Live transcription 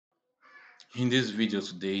In this video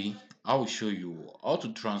today, I will show you how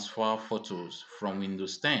to transfer photos from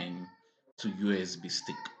Windows 10 to USB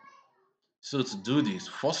stick. So to do this,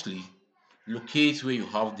 firstly, locate where you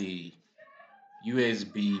have the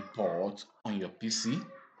USB port on your PC.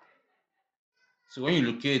 So when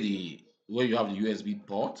you locate the where you have the USB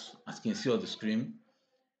port, as you can see on the screen,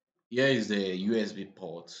 here is the USB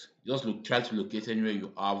port. Just try to locate anywhere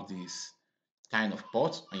you have this kind of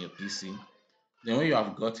port on your PC. Then when you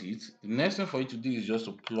have got it, the next thing for you to do is just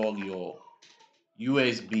to plug your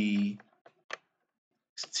USB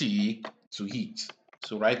stick to it.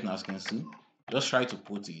 So right now, as you can see, just try to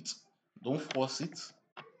put it. Don't force it.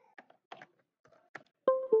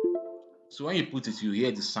 So when you put it, you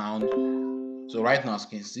hear the sound. So right now, as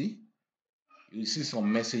you can see, you see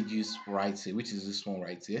some messages right here, which is this one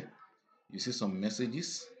right here. You see some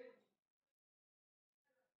messages.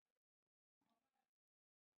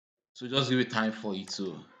 So just give it time for it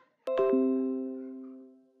to.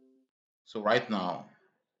 So right now,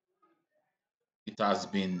 it has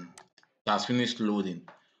finished loading.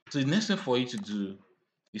 So the next thing for you to do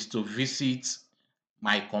is to visit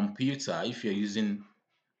my computer if you're using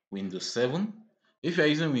Windows 7. If you're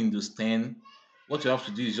using Windows 10, what you have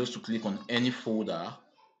to do is just to click on any folder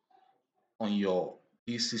on your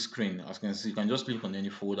PC screen. As you can see, you can just click on any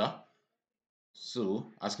folder. So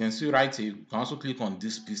as you can see right here, you can also click on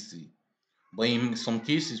this PC. But in some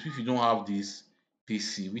cases, if you don't have this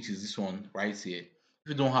PC, which is this one right here, if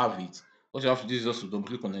you don't have it, what you have to do is just to double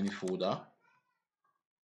click on any folder.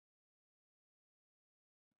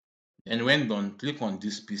 And when done, click on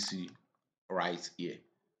this PC right here.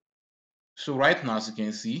 So right now, as you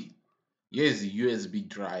can see, here is the USB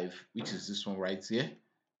drive, which is this one right here.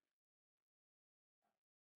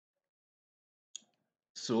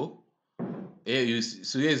 So here's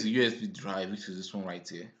the USB drive, which is this one right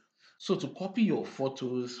here. So to copy your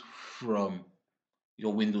photos from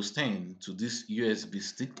your Windows 10 to this USB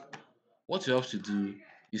stick, what you have to do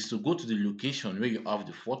is to go to the location where you have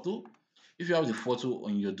the photo. If you have the photo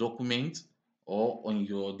on your document or on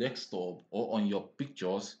your desktop or on your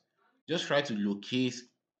pictures, just try to locate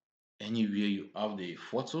anywhere you have the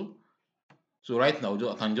photo. So right now,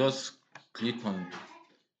 I can just click on.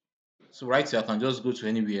 So right here, I can just go to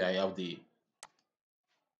anywhere I have the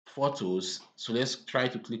photos. So let's try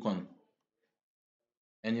to click on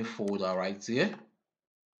any folder right here.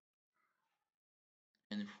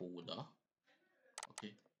 Any folder.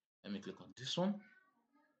 Okay. Let me click on this one.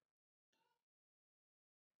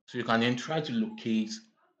 So you can then try to locate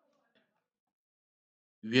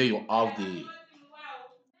where you have the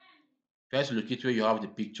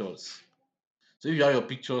pictures. So if you have your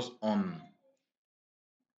pictures on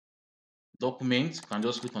document, you can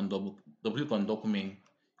just click on double click on document.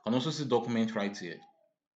 You can also see document right here.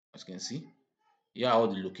 As you can see, here are all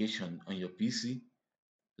the location on your PC. You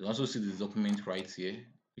can also see the document right here,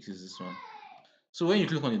 which is this one. So when you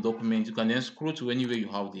click on the document, you can then scroll to anywhere you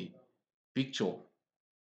have the picture.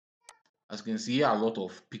 As you can see, here are a lot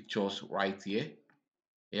of pictures right here.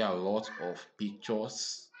 Here are a lot of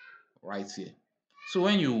pictures right here. So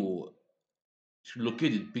when you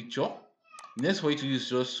locate the picture, next for you to use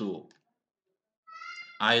just to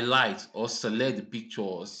highlight or select the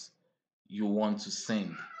pictures you want to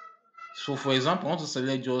send. So for example, I want to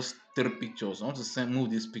select just 3 pictures. I want to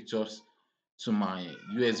move these pictures to my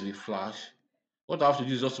USB flash. What I have to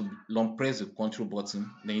do is just to long press the control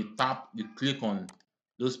button, then you click on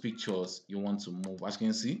those pictures you want to move. As you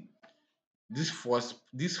can see, these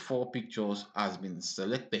 4 pictures has been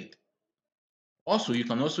selected. Also, you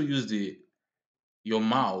can also use your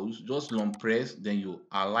mouse, just long press, then you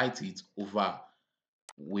highlight it over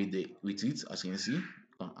with it. As you can see, you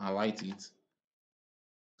can highlight it.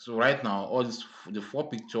 So right now, the 4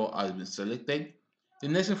 picture has been selected. The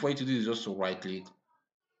next thing for you to do is just to right click,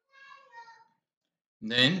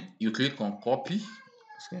 then you click on copy.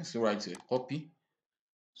 As you can see right here, copy.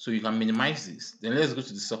 So you can minimize this. Then let's go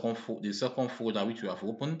to the second folder which we have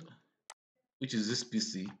opened, which is this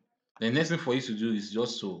PC. The next thing for you to do is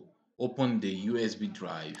just to open the USB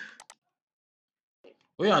drive.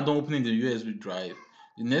 When you are done opening the USB drive,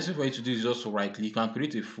 the next thing for you to do is just to right click. You can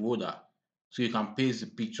create a folder. So you can paste the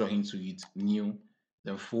picture into it, new,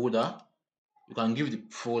 then folder. You can give the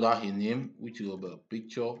folder a name, which will be a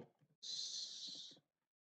picture.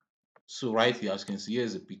 So right here, as you can see,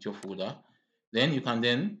 here's the picture folder. Then you can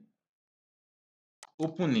then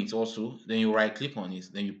open it also, then you right click on it,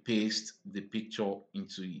 then you paste the picture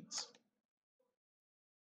into it.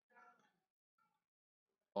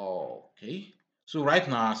 Okay, so right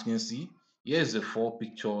now, as you can see, here's the 4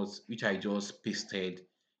 pictures which I just pasted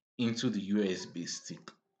into the USB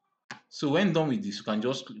stick. So when done with this, you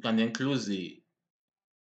can then close the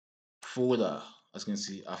folder. As you can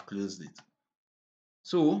see, I've closed it.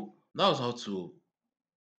 So that was how to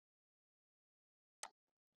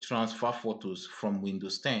transfer photos from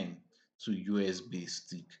Windows 10 to USB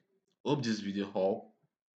stick. Hope this video helped.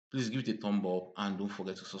 Please give it a thumb up and don't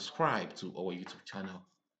forget to subscribe to our YouTube channel.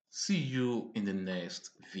 See you in the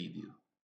next video.